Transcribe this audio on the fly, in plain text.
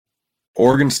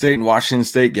Oregon State and Washington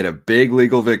State get a big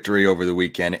legal victory over the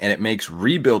weekend, and it makes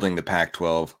rebuilding the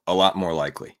Pac-12 a lot more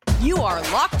likely. You are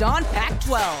Locked On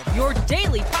Pac-12, your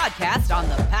daily podcast on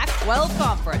the Pac-12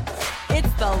 Conference.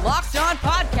 It's the Locked On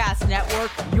Podcast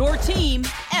Network, your team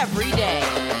every day.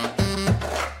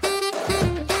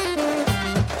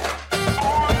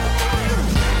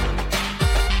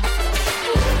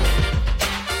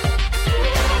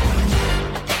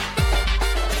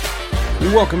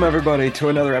 Welcome, everybody, to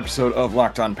another episode of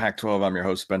Locked On Pac-12. I'm your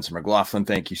host, Spencer McLaughlin.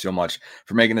 Thank you so much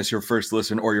for making this your first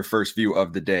listen or your first view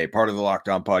of the day. Part of the Locked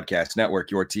On Podcast Network,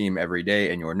 your team every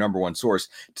day, and your number one source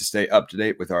to stay up to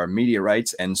date with our media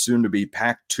rights and soon-to-be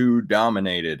Pac-2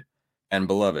 dominated and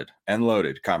beloved and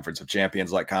loaded Conference of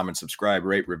Champions. Like, comment, subscribe,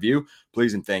 rate, review.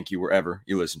 Please and thank you wherever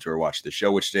you listen to or watch the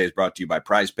show, which today is brought to you by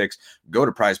Prize Picks. Go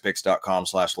to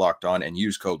prizepicks.com/lockedon and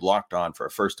use code LOCKEDON for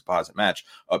a first deposit match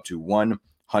up to $100.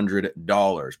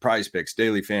 Prize Picks,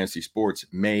 daily fantasy sports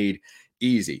made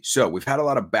easy. So we've had a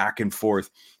lot of back and forth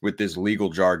with this legal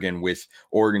jargon with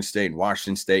Oregon State and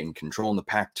Washington State and controlling the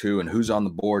Pac-2 and who's on the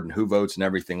board and who votes and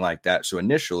everything like that. So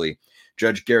initially,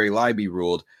 Judge Gary Leiby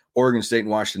ruled Oregon State and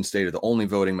Washington State are the only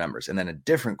voting members. And then a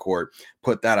different court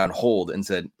put that on hold and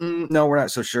said, no, we're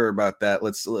not so sure about that.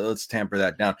 Let's tamper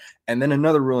that down. And then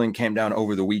another ruling came down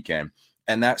over the weekend,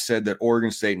 and that said that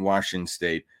Oregon State and Washington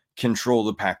State control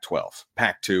the Pac-12,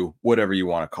 Pac-2, whatever you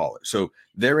want to call it. So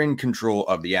they're in control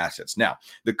of the assets. Now,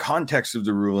 the context of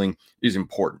the ruling is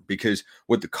important because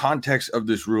what the context of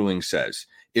this ruling says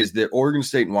is that Oregon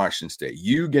State and Washington State,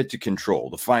 you get to control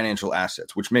the financial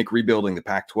assets, which make rebuilding the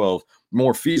Pac-12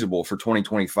 more feasible for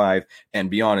 2025 and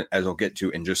beyond, as I'll get to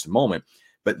in just a moment.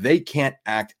 But they can't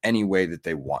act any way that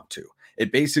they want to.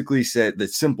 It basically said the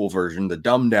simple version, the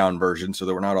dumbed down version, so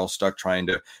that we're not all stuck trying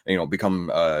to,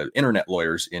 become internet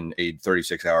lawyers in a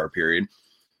 36-hour period.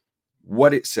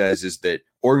 What it says is that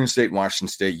Oregon State and Washington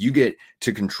State, you get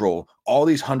to control all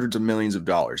these hundreds of millions of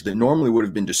dollars that normally would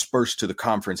have been dispersed to the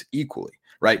conference equally,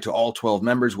 right? To all 12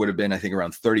 members would have been, I think,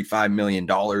 around $35 million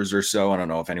or so. I don't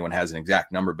know if anyone has an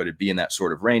exact number, but it'd be in that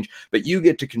sort of range. But you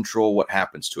get to control what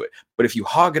happens to it. But if you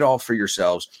hog it all for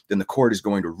yourselves, then the court is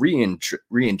going to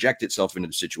re-inject itself into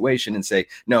the situation and say,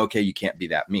 no, okay, you can't be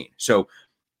that mean. So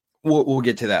we'll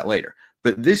get to that later.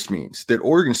 But this means that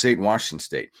Oregon State and Washington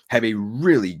State have a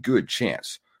really good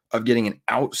chance of getting an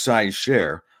outsized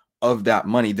share of that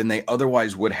money than they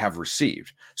otherwise would have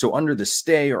received. So under the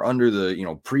stay or under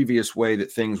the previous way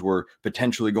that things were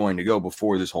potentially going to go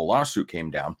before this whole lawsuit came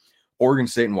down, Oregon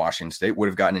State and Washington State would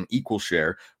have gotten an equal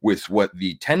share with what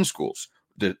the 10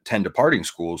 departing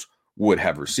schools would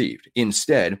have received.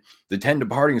 Instead, the 10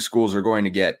 departing schools are going to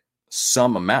get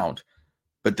some amount,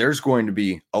 but there's going to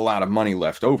be a lot of money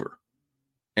left over.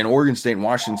 And Oregon State and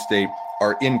Washington State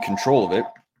are in control of it.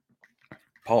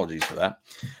 Apologies for that.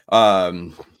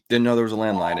 Didn't know there was a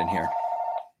landline in here.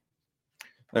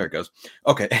 There it goes.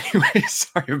 Okay. Anyway,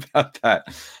 sorry about that.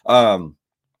 I'm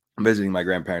visiting my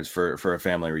grandparents for a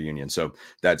family reunion. So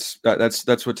that's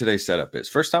what today's setup is.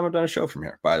 First time I've done a show from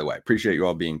here, by the way. Appreciate you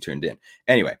all being tuned in.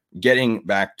 Anyway, getting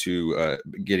back to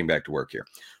work here.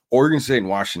 Oregon State and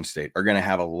Washington State are going to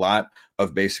have a lot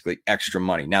of basically extra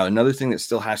money. Now, another thing that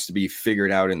still has to be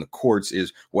figured out in the courts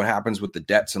is what happens with the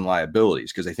debts and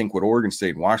liabilities. Because I think what Oregon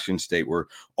State and Washington State were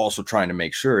also trying to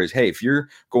make sure is, hey, if you're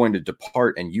going to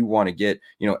depart and you want to get,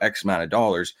 X amount of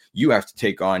dollars, you have to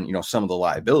take on, some of the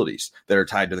liabilities that are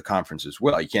tied to the conference as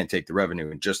well. You can't take the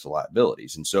revenue and just the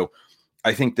liabilities. And so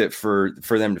I think that for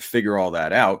them to figure all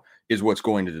that out is what's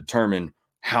going to determine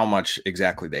how much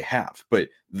exactly they have. But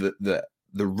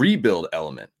the rebuild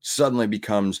element suddenly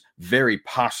becomes very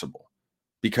possible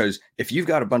because if you've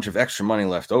got a bunch of extra money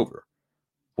left over,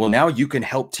 well, now you can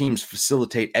help teams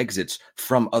facilitate exits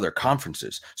from other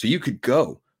conferences. So you could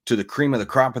go to the cream of the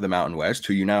crop of the Mountain West,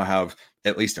 who you now have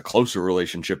at least a closer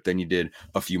relationship than you did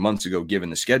a few months ago, given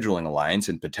the scheduling alliance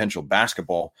and potential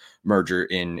basketball merger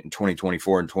in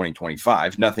 2024 and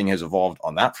 2025. Nothing has evolved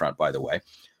on that front, by the way.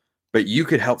 But you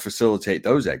could help facilitate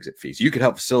those exit fees. You could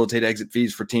help facilitate exit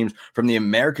fees for teams from the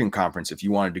American Conference if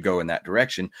you wanted to go in that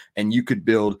direction. And you could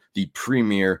build the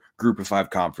premier Group of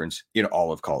Five conference in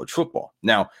all of college football.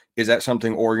 Now, is that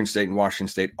something Oregon State and Washington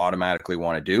State automatically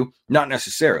want to do? Not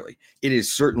necessarily. It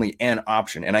is certainly an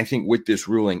option. And I think with this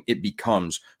ruling, it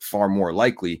becomes far more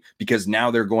likely because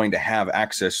now they're going to have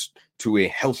access to a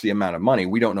healthy amount of money.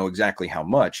 We don't know exactly how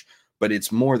much, but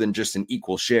it's more than just an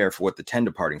equal share for what the 10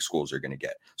 departing schools are going to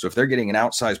get. So if they're getting an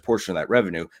outsized portion of that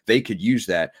revenue, they could use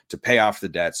that to pay off the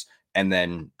debts and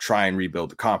then try and rebuild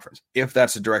the conference, if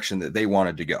that's the direction that they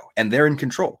wanted to go. And they're in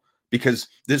control because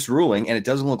this ruling, and it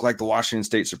doesn't look like the Washington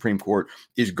State Supreme Court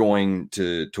is going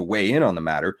to weigh in on the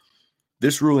matter,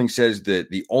 This ruling says that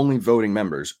the only voting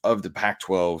members of the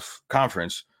Pac-12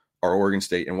 conference are Oregon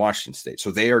State and Washington State.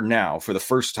 So they are now, for the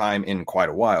first time in quite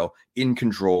a while, in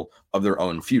control of their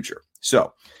own future.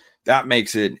 So that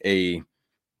makes it it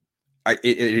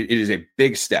is a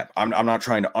big step. I'm not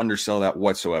trying to undersell that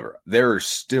whatsoever. There are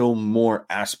still more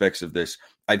aspects of this,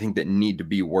 I think, that need to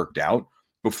be worked out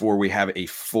before we have a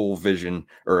full vision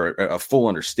or a full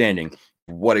understanding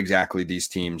of what exactly these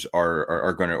teams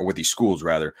are going to, or what these schools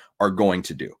rather, are going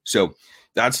to do. So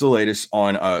that's the latest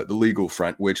on the legal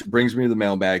front, which brings me to the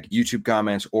mailbag. YouTube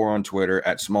comments or on Twitter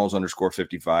at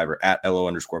smalls_55 or at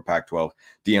LO_Pac12.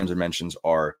 DMs and mentions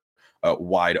are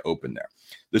wide open there.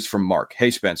 This is from Mark.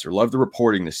 Hey, Spencer, love the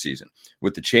reporting this season.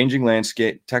 With the changing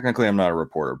landscape, technically I'm not a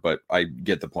reporter, but I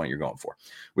get the point you're going for.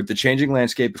 With the changing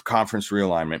landscape of conference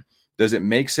realignment, does it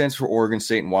make sense for Oregon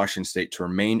State and Washington State to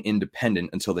remain independent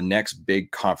until the next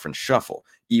big conference shuffle,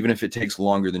 even if it takes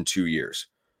longer than 2 years?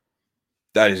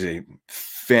 That is a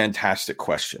fantastic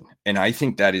question. And I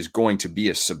think that is going to be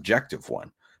a subjective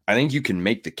one. I think you can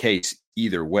make the case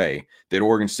either way that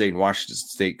Oregon State and Washington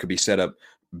State could be set up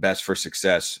best for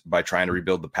success by trying to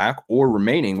rebuild the Pac, or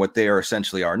remaining what they are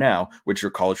essentially are now, which are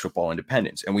college football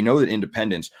independents. And we know that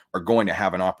independents are going to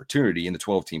have an opportunity in the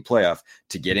 12-team playoff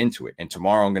to get into it. And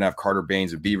tomorrow I'm going to have Carter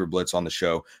Baines of Beaver Blitz on the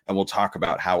show, and we'll talk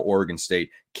about how Oregon State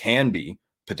can be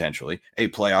potentially a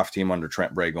playoff team under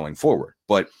Trent Bray going forward.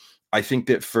 But I think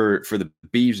that for the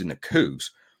Beavs and the Cougs,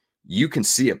 you can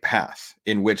see a path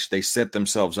in which they set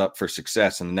themselves up for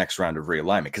success in the next round of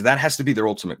realignment, because that has to be their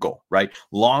ultimate goal, right?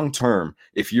 Long term,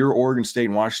 if you're Oregon State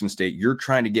and Washington State, you're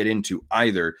trying to get into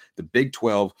either the Big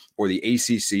 12 or the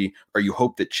ACC, or you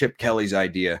hope that Chip Kelly's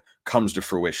idea comes to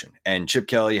fruition. And Chip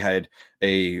Kelly had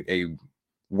a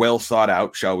well thought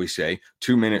out, shall we say,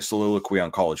 2-minute soliloquy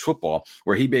on college football,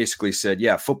 where he basically said,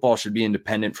 yeah, football should be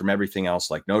independent from everything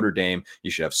else, like Notre Dame.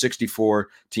 You should have 64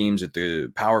 teams at the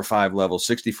Power 5 level,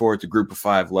 64 at the Group of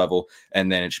 5 level,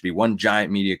 and then it should be one giant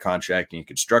media contract, and you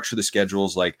could structure the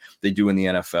schedules like they do in the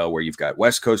NFL, where you've got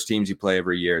West Coast teams you play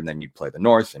every year, and then you play the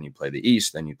North, and you play the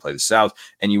East, then you play the South,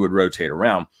 and you would rotate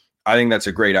around. I think that's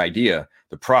a great idea.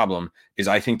 The problem is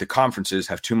I think the conferences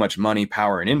have too much money,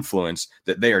 power, and influence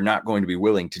that they are not going to be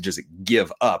willing to just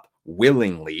give up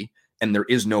willingly. And there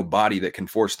is no body that can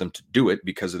force them to do it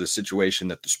because of the situation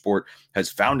that the sport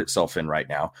has found itself in right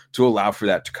now to allow for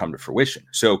that to come to fruition.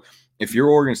 So if you're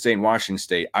Oregon State and Washington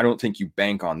State, I don't think you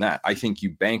bank on that. I think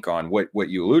you bank on what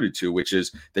you alluded to, which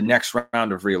is the next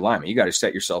round of realignment. You got to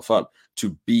set yourself up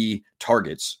to be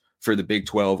targets for the Big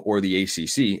 12 or the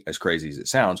ACC, as crazy as it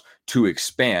sounds, to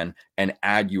expand and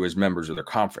add you as members of their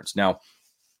conference. Now,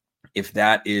 if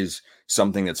that is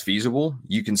something that's feasible,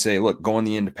 you can say, look, going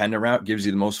the independent route gives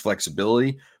you the most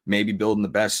flexibility, maybe building the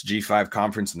best G5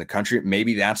 conference in the country.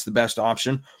 Maybe that's the best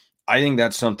option. I think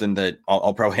that's something that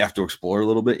I'll probably have to explore a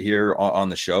little bit here on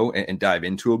the show and dive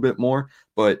into a bit more,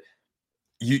 but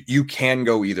you can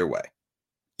go either way.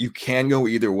 You can go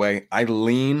either way. I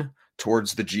lean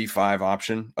towards the G5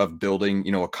 option of building,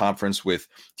 a conference with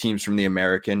teams from the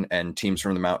American and teams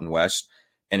from the Mountain West.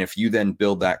 And if you then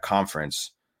build that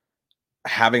conference,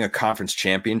 having a conference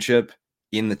championship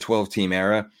in the 12-team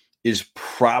era is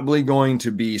probably going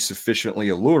to be sufficiently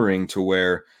alluring to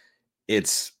where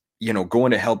it's,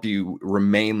 going to help you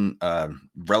remain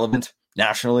relevant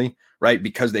nationally, right?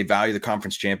 Because they value the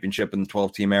conference championship in the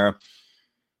 12-team era.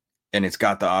 And it's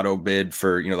got the auto bid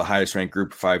for, the highest ranked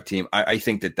Group of 5 team. I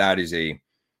think that is a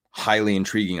highly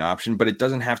intriguing option, but it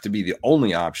doesn't have to be the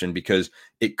only option, because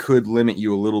it could limit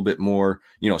you a little bit more,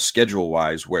 schedule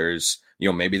wise. Whereas,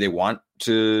 maybe they want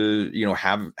to,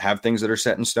 have things that are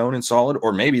set in stone and solid,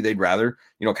 or maybe they'd rather,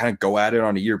 kind of go at it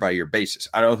on a year by year basis.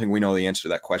 I don't think we know the answer to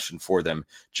that question for them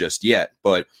just yet,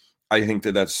 but I think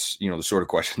that's, the sort of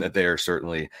question that they are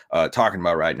certainly talking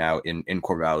about right now in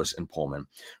Corvallis and Pullman,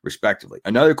 respectively.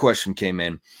 Another question came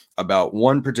in about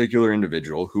one particular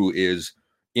individual who is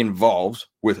involved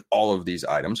with all of these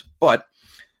items, but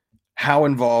how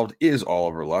involved is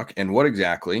Oliver Luck, and what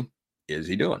exactly is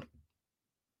he doing?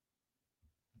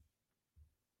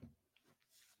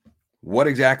 What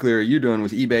exactly are you doing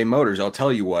with eBay Motors? I'll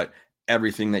tell you what.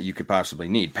 Everything that you could possibly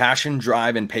need. Passion,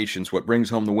 drive, and patience, what brings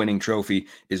home the winning trophy,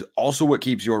 is also what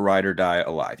keeps your ride or die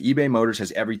alive. eBay Motors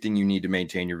has everything you need to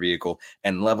maintain your vehicle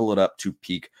and level it up to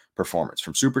peak performance.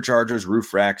 From superchargers,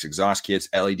 roof racks, exhaust kits,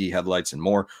 LED headlights, and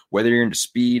more. Whether you're into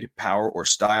speed, power, or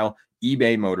style,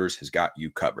 eBay Motors has got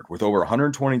you covered. With over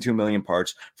 122 million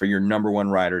parts for your number one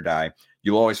ride or die,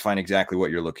 you'll always find exactly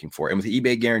what you're looking for. And with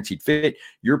eBay Guaranteed Fit,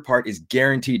 your part is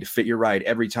guaranteed to fit your ride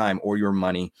every time or your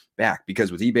money back.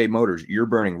 Because with eBay Motors, you're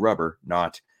burning rubber,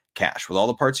 not cash with all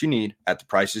the parts you need at the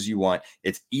prices you want.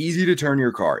 It's easy to turn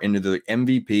your car into the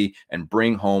MVP and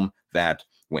bring home that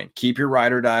win. Keep your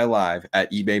ride or die alive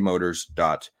at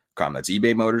ebaymotors.com. That's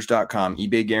ebaymotors.com.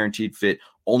 eBay guaranteed fit,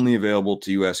 only available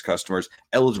to U.S. customers,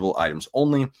 eligible items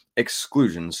only,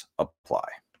 exclusions apply.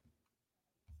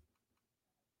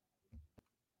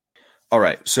 All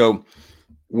right, so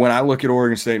when I look at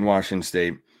Oregon State and Washington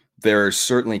State, there is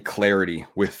certainly clarity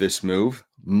with this move,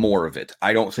 more of it.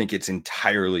 I don't think it's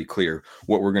entirely clear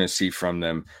what we're going to see from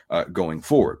them going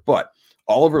forward. But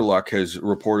Oliver Luck has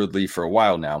reportedly for a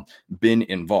while now been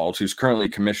involved, who's currently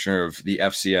commissioner of the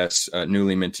FCS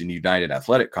newly minted United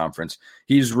Athletic Conference.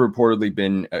 He's reportedly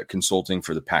been consulting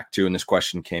for the Pac-12, and this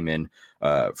question came in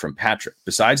from Patrick.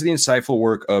 Besides the insightful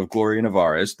work of Gloria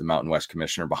Nevarez, the Mountain West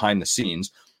commissioner behind the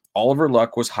scenes, Oliver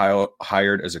Luck was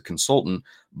hired as a consultant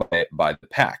by the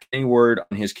Pac. Any word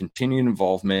on his continued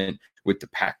involvement with the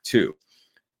Pac-2?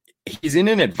 He's in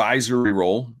an advisory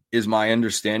role, is my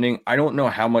understanding. I don't know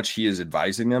how much he is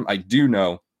advising them. I do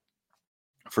know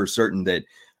for certain that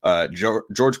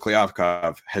George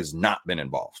Kliavkoff has not been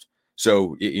involved.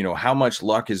 So, how much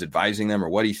Luck is advising them or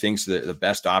what he thinks the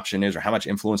best option is or how much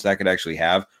influence that could actually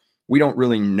have, we don't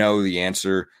really know the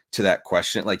answer to that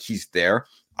question. Like, he's there.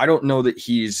 I don't know that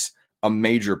he's a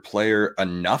major player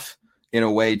enough in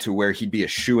a way to where he'd be a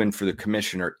shoo-in for the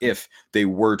commissioner if they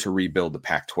were to rebuild the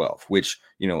Pac-12, which,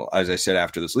 as I said,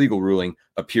 after this legal ruling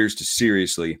appears to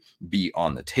seriously be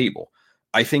on the table.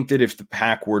 I think that if the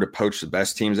Pac were to poach the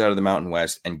best teams out of the Mountain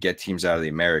West and get teams out of the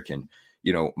American,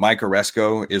 Mike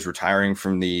Oresco is retiring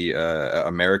from the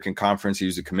American Conference. He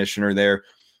was the commissioner there.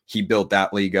 He built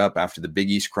that league up after the Big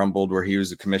East crumbled, where he was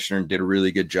the commissioner and did a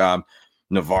really good job.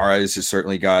 Nevarez has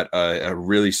certainly got a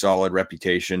really solid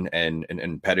reputation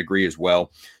and pedigree as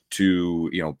well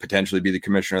to, potentially be the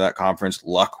commissioner of that conference.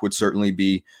 Luck would certainly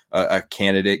be a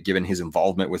candidate given his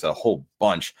involvement with a whole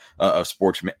bunch of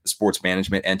sports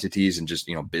management entities and just,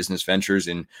 business ventures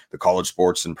in the college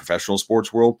sports and professional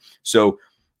sports world. So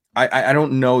I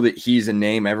don't know that he's a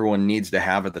name everyone needs to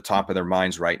have at the top of their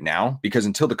minds right now, because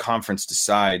until the conference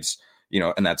decides,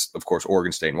 and that's, of course,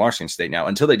 Oregon State and Washington State now,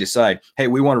 until they decide, hey,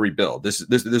 we want to rebuild, this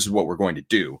is what we're going to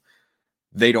do,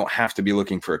 they don't have to be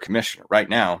looking for a commissioner. Right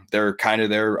now, they're kind of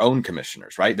their own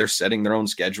commissioners, right? They're setting their own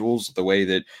schedules the way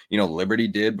that, Liberty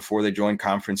did before they joined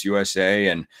Conference USA,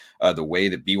 and the way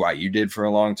that BYU did for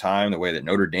a long time, the way that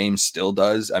Notre Dame still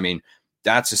does. I mean,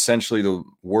 that's essentially the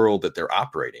world that they're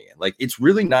operating in. Like, it's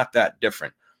really not that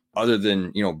different other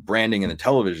than, branding and the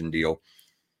television deal.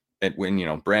 And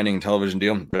when, branding and television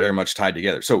deal very much tied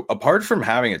together. So apart from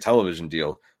having a television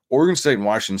deal, Oregon State and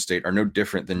Washington State are no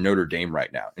different than Notre Dame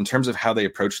right now in terms of how they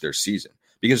approach their season,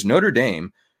 because Notre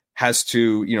Dame has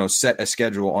to, set a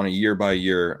schedule on a year by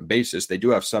year basis. They do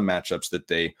have some matchups that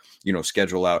they,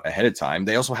 schedule out ahead of time.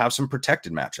 They also have some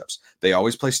protected matchups. They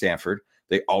always play Stanford.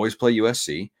 They always play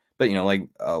USC. But,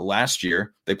 last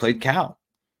year they played Cal.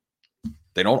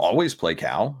 They don't always play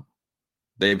Cal.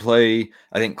 They play,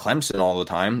 I think, Clemson all the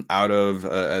time out of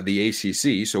the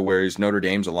ACC. So whereas Notre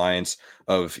Dame's alliance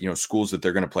of, schools that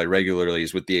they're going to play regularly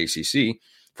is with the ACC,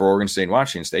 for Oregon State and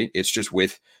Washington State, it's just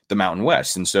with the Mountain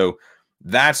West. And so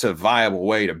that's a viable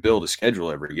way to build a schedule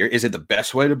every year. Is it the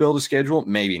best way to build a schedule?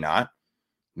 Maybe not.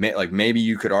 Maybe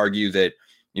you could argue that,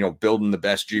 building the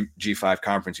best G5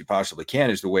 conference you possibly can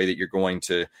is the way that you're going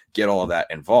to get all of that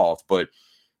involved. But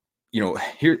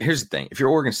here's the thing. If you're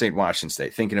Oregon State, Washington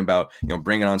State, thinking about,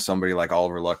 bringing on somebody like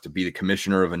Oliver Luck to be the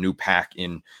commissioner of a new Pac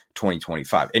in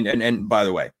 2025. And by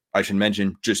the way, I should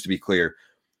mention, just to be clear,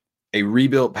 a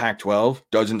rebuilt Pac-12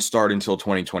 doesn't start until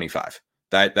 2025.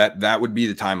 That would be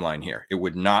the timeline here. It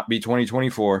would not be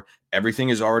 2024. Everything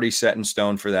is already set in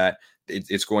stone for that.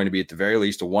 It's going to be, at the very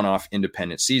least, a one-off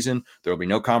independent season. There will be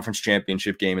no conference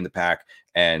championship game in the Pac,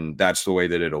 and that's the way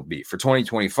that it'll be. For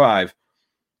 2025,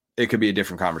 it could be a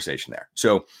different conversation there.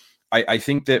 So I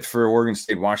think that for Oregon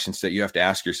State, Washington State, you have to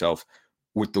ask yourself,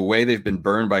 with the way they've been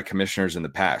burned by commissioners in the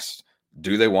past,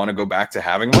 do they want to go back to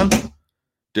having one?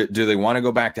 Do they want to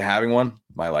go back to having one?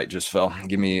 My light just fell.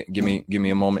 Give me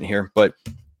a moment here. But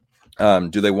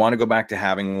do they want to go back to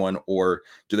having one, or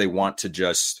do they want to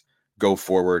just go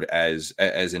forward as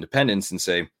independents and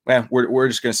say, well, we're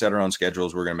just going to set our own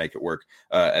schedules. We're going to make it work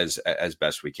as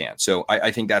best we can. So I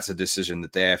think that's a decision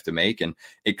that they have to make, and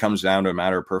it comes down to a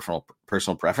matter of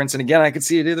personal preference. And again, I could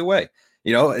see it either way.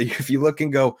 If you look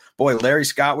and go, boy, Larry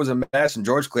Scott was a mess and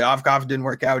George Kliavkoff didn't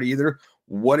work out either.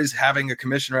 What is having a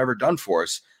commissioner ever done for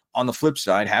us? On the flip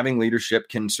side, having leadership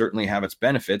can certainly have its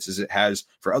benefits, as it has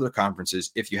for other conferences,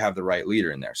 if you have the right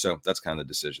leader in there. So that's kind of the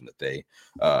decision that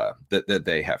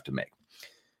they have to make.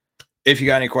 If you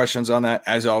got any questions on that,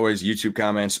 as always, YouTube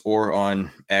comments or on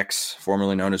X,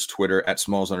 formerly known as Twitter, at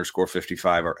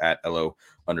Smalls_55 or at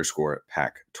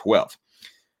LO_Pac-12.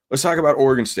 Let's talk about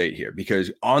Oregon State here, because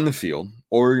on the field,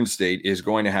 Oregon State is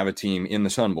going to have a team in the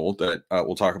Sun Bowl that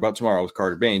we'll talk about tomorrow with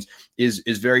Carter Baines is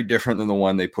very different than the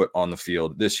one they put on the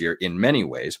field this year in many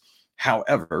ways.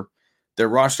 However, their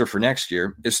roster for next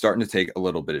year is starting to take a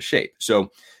little bit of shape.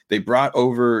 So they've brought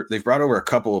over a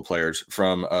couple of players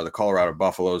from the Colorado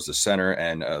Buffaloes, the center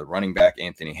and running back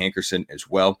Anthony Hankerson as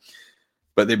well.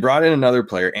 But they brought in another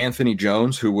player, Anthony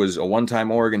Jones, who was a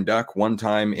one-time Oregon Duck,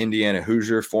 one-time Indiana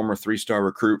Hoosier, former 3-star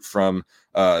recruit from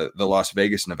the Las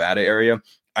Vegas, Nevada area.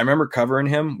 I remember covering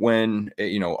him when,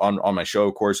 on my show,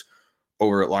 of course,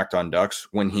 over at Locked On Ducks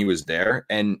when he was there,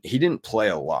 and he didn't play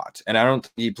a lot. And I don't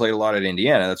think he played a lot at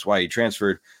Indiana. That's why he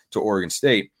transferred to Oregon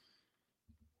State.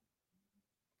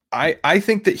 I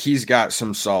think that he's got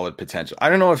some solid potential. I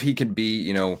don't know if he could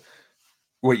be,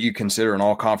 what you consider an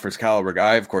all-conference caliber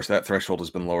guy. Of course, that threshold has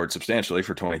been lowered substantially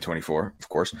for 2024, of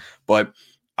course. But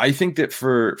I think that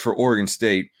for Oregon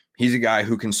State, he's a guy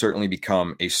who can certainly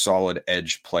become a solid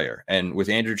edge player. And with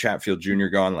Andrew Chatfield Jr.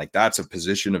 gone, that's a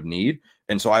position of need.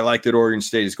 And so I like that Oregon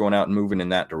State is going out and moving in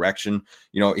that direction.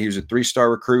 He was a 3-star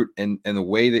recruit, and the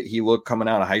way that he looked coming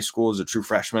out of high school as a true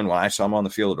freshman, when I saw him on the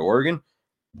field at Oregon,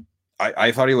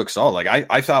 I thought he looked solid.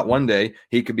 I thought one day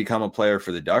he could become a player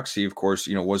for the Ducks. He, of course,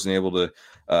 wasn't able to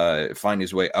find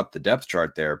his way up the depth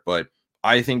chart there. But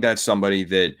I think that's somebody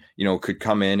that, could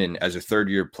come in and as a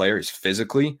third-year player is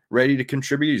physically ready to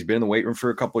contribute. He's been in the weight room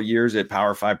for a couple of years at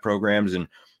Power 5 programs. And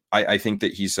I think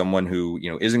that he's someone who,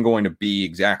 isn't going to be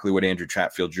exactly what Andrew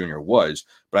Chatfield Jr. was,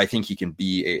 but I think he can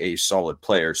be a solid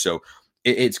player. So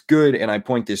it's good. And I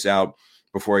point this out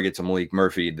before I get to Malik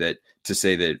Murphy, to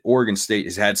say that Oregon State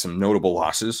has had some notable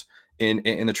losses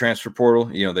in the transfer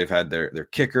portal. They've had their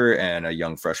kicker and a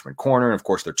young freshman corner, and of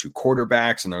course their 2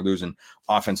 quarterbacks, and they're losing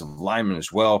offensive linemen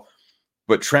as well.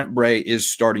 But Trent Bray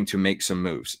is starting to make some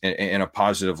moves in a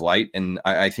positive light, and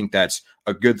I think that's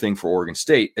a good thing for Oregon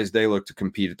State as they look to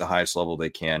compete at the highest level they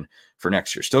can for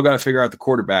next year. Still got to figure out the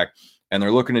quarterback, and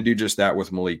they're looking to do just that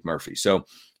with Malik Murphy. So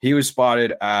he was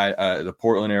spotted at the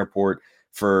Portland airport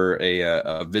for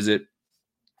a visit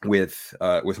with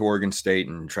Oregon State,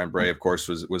 and Trent Bray, of course,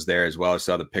 was there as well. I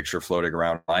saw the picture floating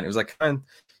around online. It was kind of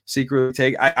secretly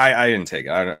take. I didn't take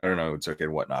it. I don't know. It's okay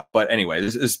and whatnot. But anyway,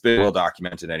 this has been well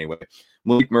documented anyway.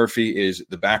 Malik Murphy is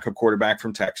the backup quarterback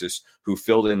from Texas who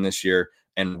filled in this year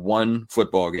and won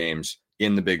football games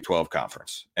in the Big 12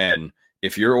 conference. And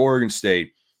if you're Oregon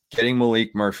State, getting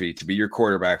Malik Murphy to be your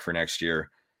quarterback for next year,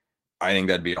 I think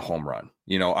that'd be a home run.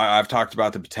 I've talked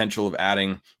about the potential of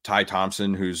adding Ty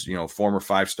Thompson, who's, former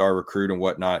 5-star recruit and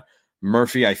whatnot.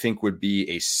 Murphy, I think, would be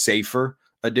a safer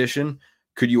addition.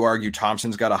 Could you argue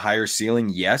Thompson's got a higher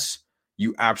ceiling? Yes,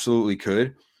 you absolutely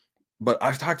could. But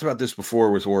I've talked about this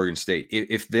before with Oregon State.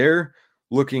 If they're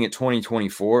looking at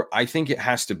 2024, I think it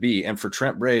has to be, and for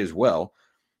Trent Bray as well,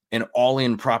 an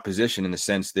all-in proposition in the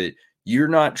sense that you're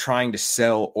not trying to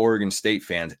sell Oregon State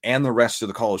fans and the rest of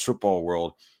the college football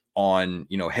world on,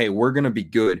 hey, we're going to be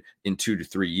good in 2 to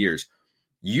 3 years.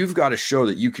 You've got to show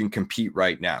that you can compete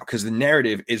right now, because the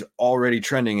narrative is already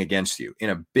trending against you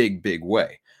in a big, big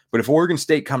way. But if Oregon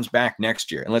State comes back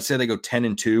next year, and let's say they go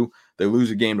 10-2, they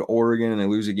lose a game to Oregon and they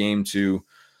lose a game to,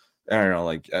 I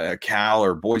don't know, Cal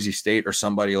or Boise State or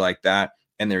somebody like that,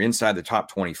 and they're inside the top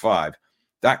 25,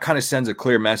 that kind of sends a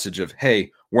clear message of,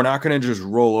 hey, we're not going to just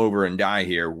roll over and die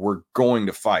here. We're going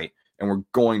to fight, and we're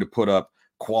going to put up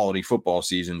quality football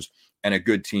seasons and a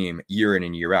good team year in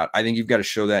and year out. I think you've got to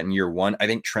show that in year one. I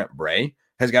think Trent Bray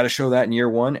has got to show that in year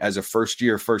one as a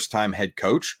first-time head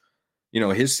coach.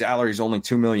 His salary is only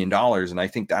 $2 million, and I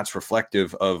think that's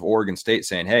reflective of Oregon State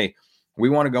saying, hey, we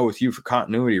want to go with you for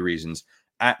continuity reasons.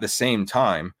 At the same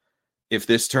time, if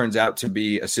this turns out to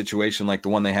be a situation like the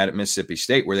one they had at Mississippi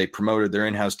State where they promoted their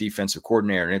in-house defensive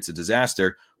coordinator and it's a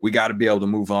disaster, we got to be able to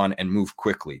move on and move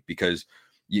quickly, because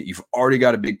you've already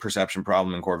got a big perception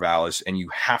problem in Corvallis, and you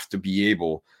have to be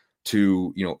able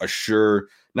to, assure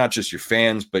not just your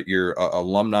fans, but your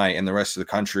alumni and the rest of the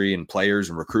country and players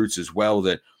and recruits as well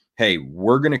that, hey,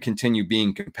 we're going to continue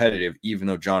being competitive, even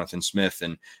though Jonathan Smith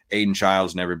and Aiden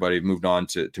Childs and everybody have moved on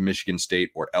to Michigan State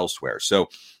or elsewhere. So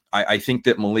I think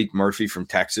that Malik Murphy from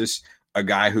Texas, a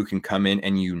guy who can come in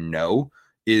and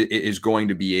is going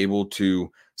to be able to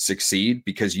succeed,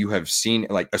 because you have seen,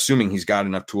 assuming he's got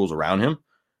enough tools around him,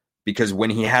 because when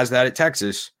he has that at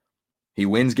Texas, he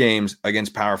wins games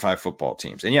against Power 5 football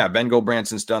teams. And yeah, Ben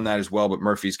Goldbranson's done that as well, but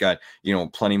Murphy's got,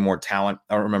 plenty more talent.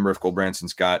 I don't remember if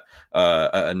Goldbranson's got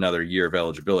another year of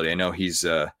eligibility. I know he's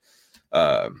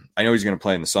I know he's going to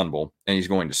play in the Sun Bowl and he's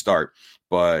going to start.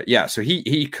 But yeah, so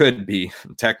he could be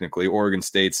technically Oregon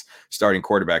State's starting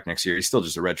quarterback next year. He's still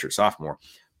just a redshirt sophomore.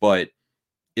 But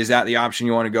is that the option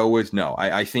you want to go with? No.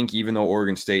 I think even though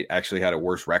Oregon State actually had a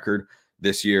worse record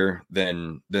this year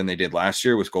than they did last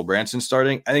year with Branson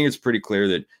starting, I think it's pretty clear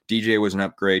that DJ was an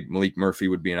upgrade. Malik Murphy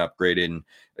would be an upgrade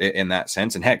in that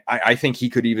sense. And heck, I think he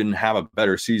could even have a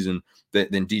better season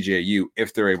than DJU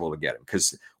if they're able to get him,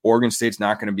 because Oregon State's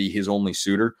not going to be his only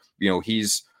suitor.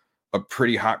 He's a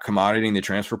pretty hot commodity in the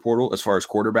transfer portal as far as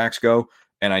quarterbacks go.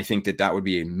 And I think that would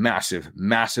be a massive,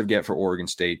 massive get for Oregon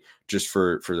State just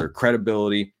for their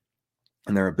credibility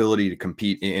and their ability to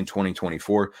compete in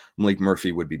 2024. Malik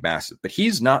Murphy would be massive. But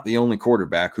he's not the only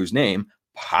quarterback whose name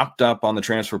popped up on the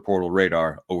transfer portal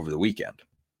radar over the weekend.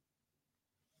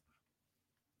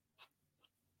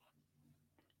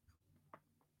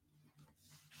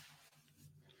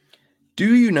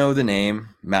 Do you know the name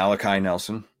Malachi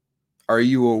Nelson? Are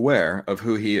you aware of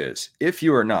who he is? If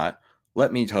you are not,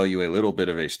 let me tell you a little bit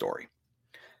of a story.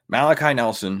 Malachi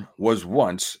Nelson was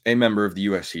once a member of the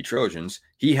USC Trojans.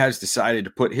 He has decided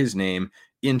to put his name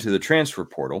into the transfer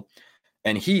portal,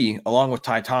 and he, along with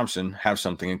Ty Thompson, have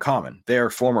something in common. They are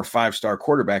former five-star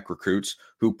quarterback recruits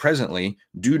who presently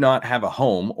do not have a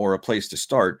home or a place to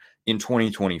start in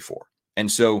 2024.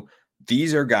 And so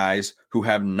these are guys who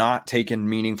have not taken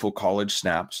meaningful college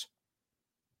snaps.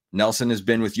 Nelson has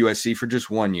been with USC for just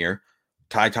 1 year.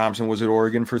 Ty Thompson was at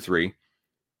Oregon for 3.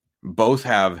 Both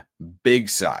have big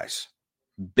size,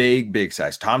 big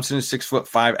size. Thompson is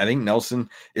 6'5". I think Nelson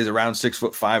is around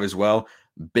 6'5" as well.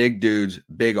 Big dudes,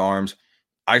 big arms.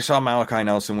 I saw Malachi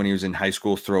Nelson when he was in high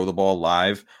school throw the ball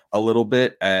live a little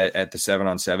bit at the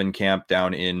 7-on-7 camp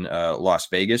down in Las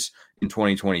Vegas in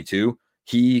 2022.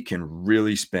 He can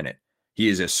really spin it. He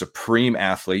is a supreme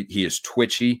athlete. He is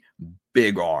twitchy,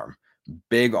 big arm,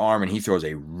 and he throws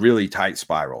a really tight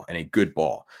spiral and a good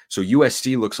ball. So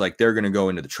USC looks like they're going to go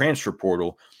into the transfer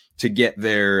portal to get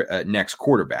their next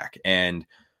quarterback. And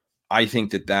I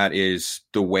think that is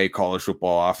the way college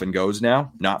football often goes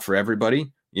now. Not for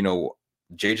everybody.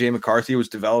 JJ McCarthy was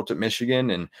developed at Michigan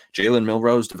and Jalen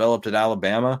Milrose developed at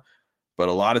Alabama. But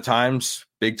a lot of times,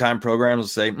 big-time programs will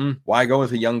say, why go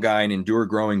with a young guy and endure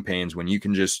growing pains when you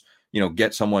can just,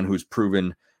 get someone who's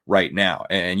proven right now?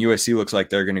 And USC looks like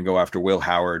they're going to go after Will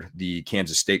Howard, the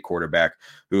Kansas State quarterback,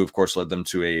 who, of course, led them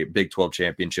to a Big 12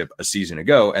 championship a season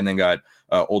ago and then got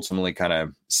ultimately kind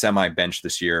of semi-benched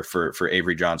this year for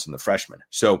Avery Johnson, the freshman.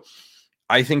 So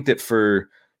I think that for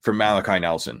Malachi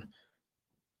Nelson,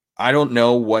 I don't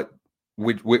know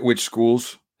which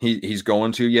schools he's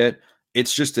going to yet.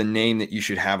 It's just a name that you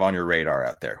should have on your radar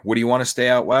out there. Would he want to stay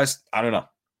out west? I don't know.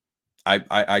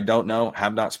 I don't know.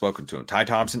 Have not spoken to him. Ty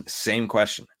Thompson, same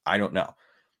question. I don't know.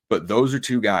 But those are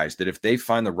two guys that if they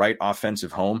find the right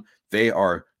offensive home, they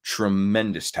are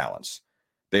tremendous talents.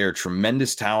 They are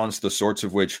tremendous talents, the sorts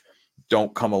of which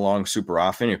don't come along super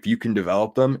often. If you can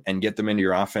develop them and get them into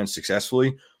your offense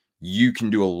successfully, you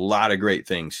can do a lot of great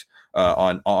things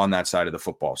on that side of the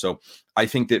football. So I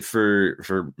think that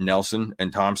for Nelson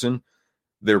and Thompson,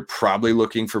 they're probably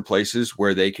looking for places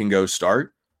where they can go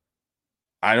start.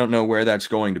 I don't know where that's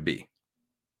going to be.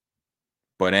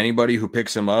 But anybody who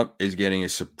picks him up is getting a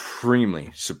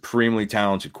supremely, supremely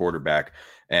talented quarterback.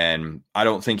 And I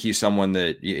don't think he's someone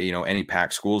that, any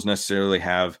Pac schools necessarily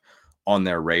have on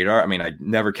their radar. I mean, I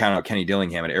never count out Kenny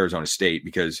Dillingham at Arizona State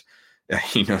because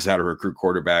he knows how to recruit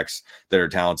quarterbacks that are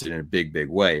talented in a big, big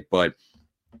way. But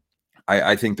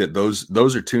I think that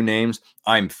those are two names.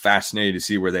 I'm fascinated to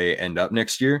see where they end up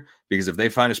next year, because if they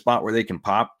find a spot where they can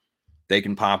pop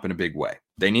in a big way.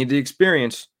 They need the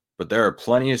experience, but there are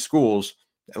plenty of schools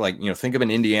think of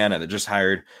an Indiana that just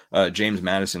hired James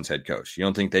Madison's head coach. You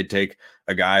don't think they'd take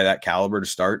a guy that caliber to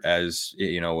start as,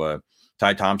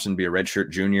 Ty Thompson be a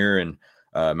redshirt junior and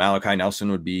Malachi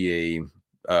Nelson would be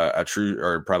a true,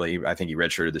 or probably, I think he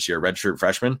redshirted this year, redshirt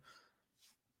freshman.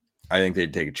 I think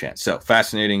they'd take a chance. So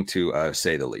fascinating to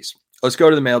say the least. Let's go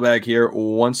to the mailbag here.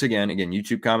 Once again,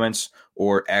 YouTube comments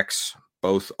or X,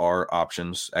 both are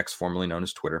options. X, formerly known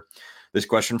as Twitter. This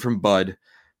question from Bud.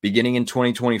 Beginning in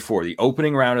 2024, the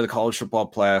opening round of the college football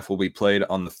playoff will be played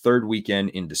on the third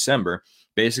weekend in December,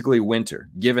 basically winter.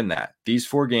 Given that these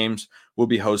 4 games will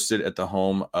be hosted at the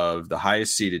home of the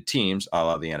highest seeded teams, a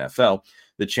la the NFL,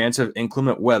 the chance of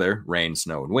inclement weather, rain,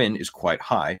 snow, and wind, is quite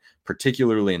high,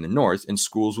 particularly in the north, and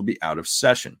schools will be out of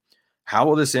session. How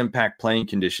will this impact playing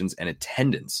conditions and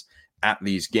attendance at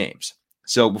these games?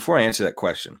 So before I answer that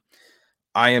question,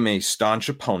 I am a staunch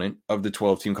opponent of the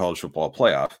 12-team college football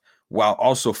playoff, while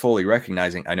also fully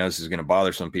recognizing, I know this is going to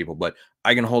bother some people, but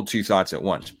I can hold 2 thoughts at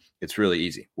once. It's really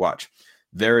easy. Watch.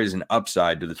 there is an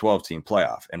upside to the 12-team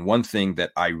playoff. And one thing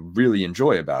that I really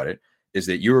enjoy about it is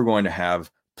that you are going to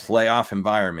have playoff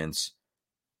environments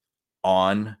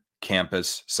on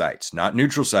campus sites, not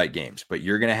neutral site games, but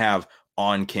you're going to have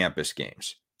on campus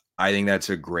games. I think that's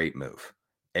a great move,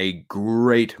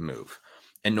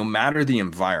 And no matter the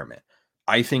environment,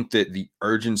 I think that the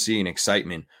urgency and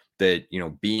excitement that,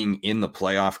 being in the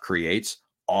playoff creates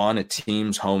on a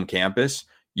team's home campus,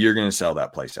 you're going to sell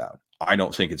that place out. I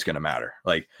don't think it's going to matter.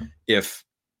 Like if,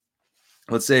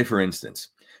 let's say, for instance,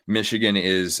 Michigan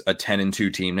is a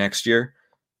 10-2 team next year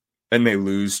and they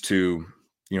lose to,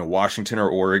 Washington or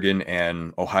Oregon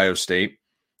and Ohio State,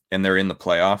 and they're in the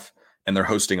playoff and they're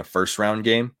hosting a first round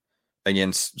game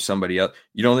against somebody else.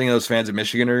 You don't think those fans of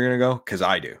Michigan are going to go? Because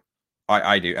I do.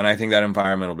 I do. And I think that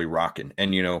environment will be rocking.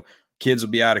 And, kids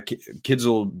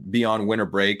will be on winter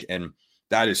break. And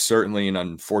that is certainly an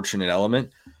unfortunate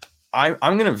element. I'm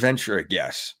going to venture a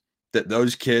guess that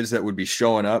those kids that would be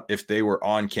showing up if they were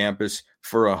on campus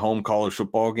for a home college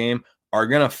football game are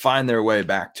going to find their way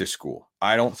back to school.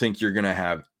 I don't think you're going to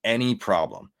have any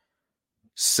problem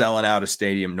selling out a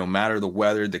stadium, no matter the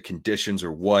weather, the conditions,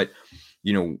 or what,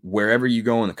 wherever you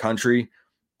go in the country.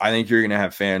 I think you're going to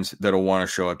have fans that'll want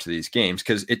to show up to these games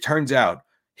because it turns out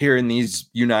here in these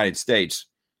United States,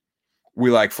 we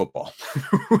like football.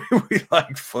 We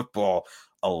like football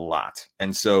a lot.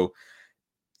 And so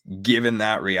given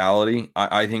that reality,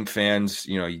 I think fans,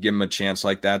 you give them a chance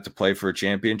like that to play for a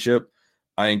championship,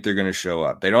 I think they're going to show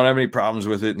up. They don't have any problems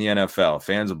with it in the NFL.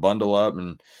 Fans will bundle up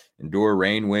and endure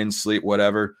rain, wind, sleet,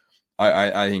 whatever.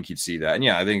 I think you'd see that. And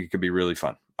yeah, I think it could be really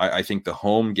fun. I think the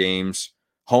home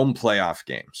playoff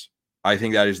games, I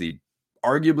think that is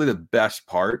arguably the best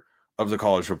part of the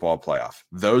college football playoff.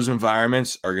 Those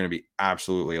environments are going to be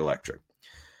absolutely electric.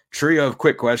 Trio of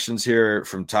quick questions here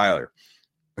from Tyler,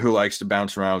 who likes to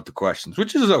bounce around with the questions,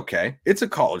 which is okay. It's a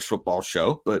college football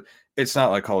show, but it's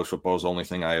not like college football is the only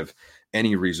thing I have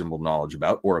any reasonable knowledge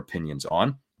about or opinions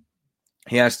on.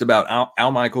 He asked about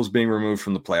Al Michaels being removed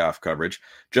from the playoff coverage,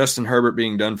 Justin Herbert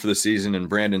being done for the season, and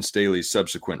Brandon Staley's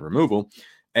subsequent removal,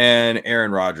 and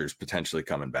Aaron Rodgers potentially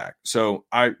coming back. So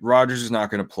Rodgers is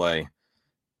not going to play.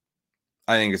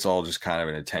 I think it's all just kind of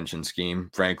an attention scheme,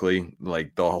 frankly.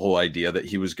 Like the whole idea that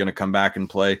he was going to come back and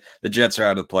play. The Jets are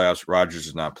out of the playoffs. Rodgers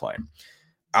is not playing.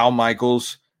 Al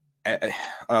Michaels, I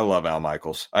love Al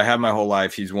Michaels. I have my whole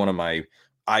life. He's one of my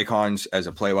icons as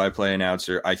a play-by-play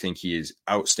announcer. I think he is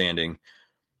outstanding.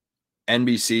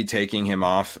 NBC taking him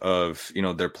off of,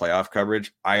 their playoff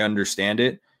coverage, I understand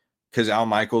it because Al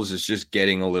Michaels is just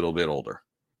getting a little bit older.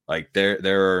 Like there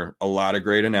are a lot of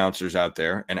great announcers out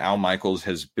there, and Al Michaels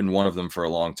has been one of them for a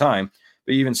long time.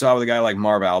 But you even saw with a guy like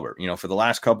Marv Albert, for the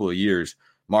last couple of years,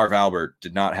 Marv Albert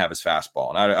did not have his fastball.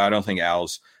 And I don't think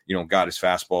Al's, got his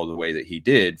fastball the way that he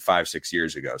did 5-6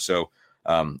 years ago. So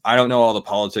I don't know all the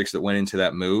politics that went into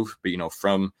that move, but,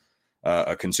 from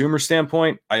a consumer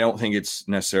standpoint, I don't think it's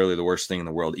necessarily the worst thing in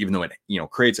the world, even though it,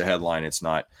 creates a headline. It's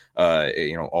not,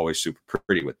 always super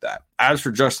pretty with that. As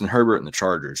for Justin Herbert and the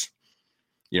Chargers,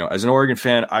 as an Oregon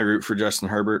fan, I root for Justin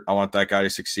Herbert. I want that guy to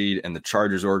succeed, and the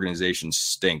Chargers organization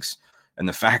stinks. And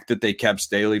the fact that they kept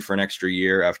Staley for an extra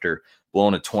year after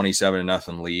blowing a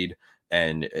 27-0 lead,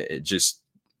 and it just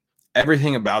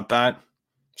everything about that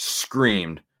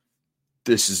screamed,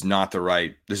 this is not the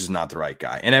right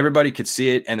guy. And everybody could see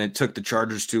it, and it took the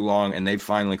Chargers too long, and they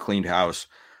finally cleaned house.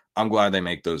 I'm glad they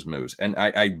make those moves. And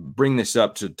I bring this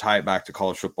up to tie it back to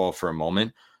college football for a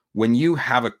moment. When you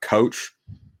have a coach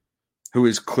who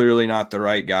is clearly not the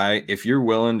right guy, if you're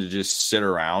willing to just sit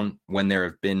around when there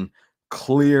have been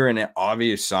clear and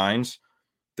obvious signs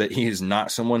that he is not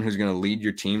someone who's going to lead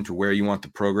your team to where you want the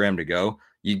program to go,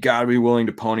 you got to be willing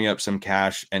to pony up some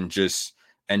cash and just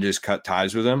cut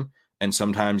ties with him. And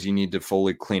sometimes you need to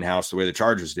fully clean house the way the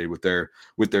Chargers did with their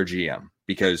GM,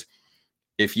 because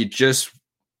if you just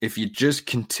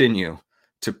continue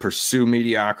to pursue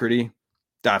mediocrity,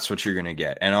 that's what you're going to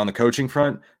get. And on the coaching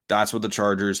front, that's what the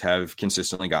Chargers have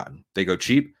consistently gotten. They go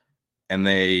cheap, and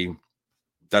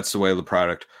that's the way the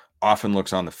product often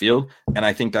looks on the field. And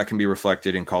I think that can be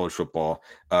reflected in college football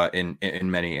in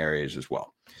many areas as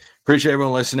well. Appreciate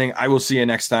everyone listening. I will see you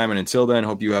next time. And until then,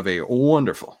 hope you have a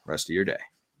wonderful rest of your day.